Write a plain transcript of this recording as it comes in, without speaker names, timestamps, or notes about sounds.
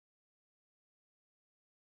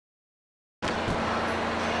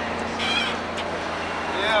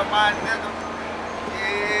my nigga.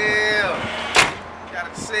 Yeah.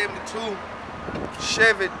 Got a 72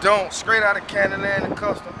 Chevy Donk, straight out of KANDYLAND and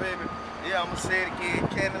Custom, baby. Yeah, I'ma say it again,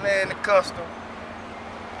 KANDYLAND and Custom.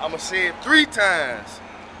 I'ma say it 3 times.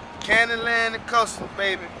 KANDYLAND and Custom,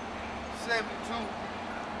 baby. 72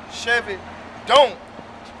 Chevy Donk.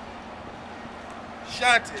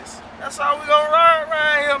 ASANTIS. That's how we gonna ride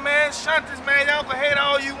around here, man. ASANTIS, man. Y'all can hate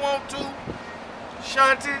all you want to.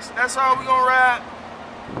 ASANTIS, that's how we gonna ride.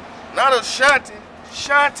 Not ASANTIS.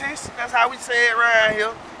 ASANTIS, that's how we say it around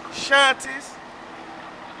here. ASANTIS.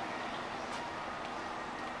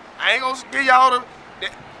 I ain't gonna give y'all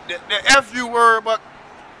the F-U word, but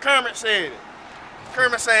Kermit said it.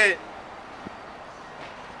 Kermit said,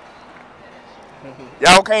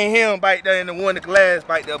 y'all can't hear him back there in the one, the glass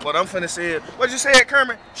back there, but I'm finna say it. What you said,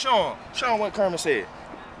 Kermit? Show him what Kermit said.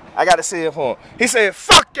 I gotta say it for him. He said,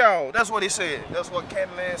 fuck y'all. That's what he said. That's what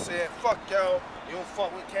KANDYLAND said. Fuck y'all. You don't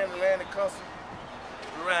fuck with KANDYLAND and Custom.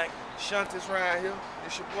 Right. ASANTIS right here.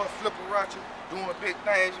 It's your boy Flipper Roger doing big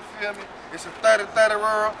things, you feel me? It's a 30-30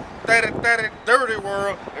 world, 30-30 dirty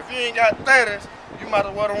world. If you ain't got 30s, you might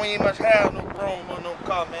as well don't even much have no chrome or no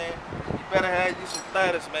car, man. You better have you some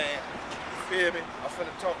 30s, man. You feel me? I'm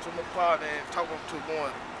finna talk to my partner and talk him to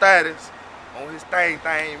going 30s on his thing,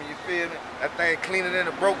 you feel me? That thing cleaner than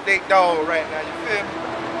a broke dick dog right now, you feel me?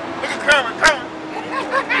 Look at Kermit.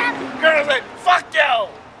 Kermit say, fuck y'all.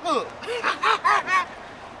 Look.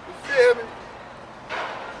 You feel me?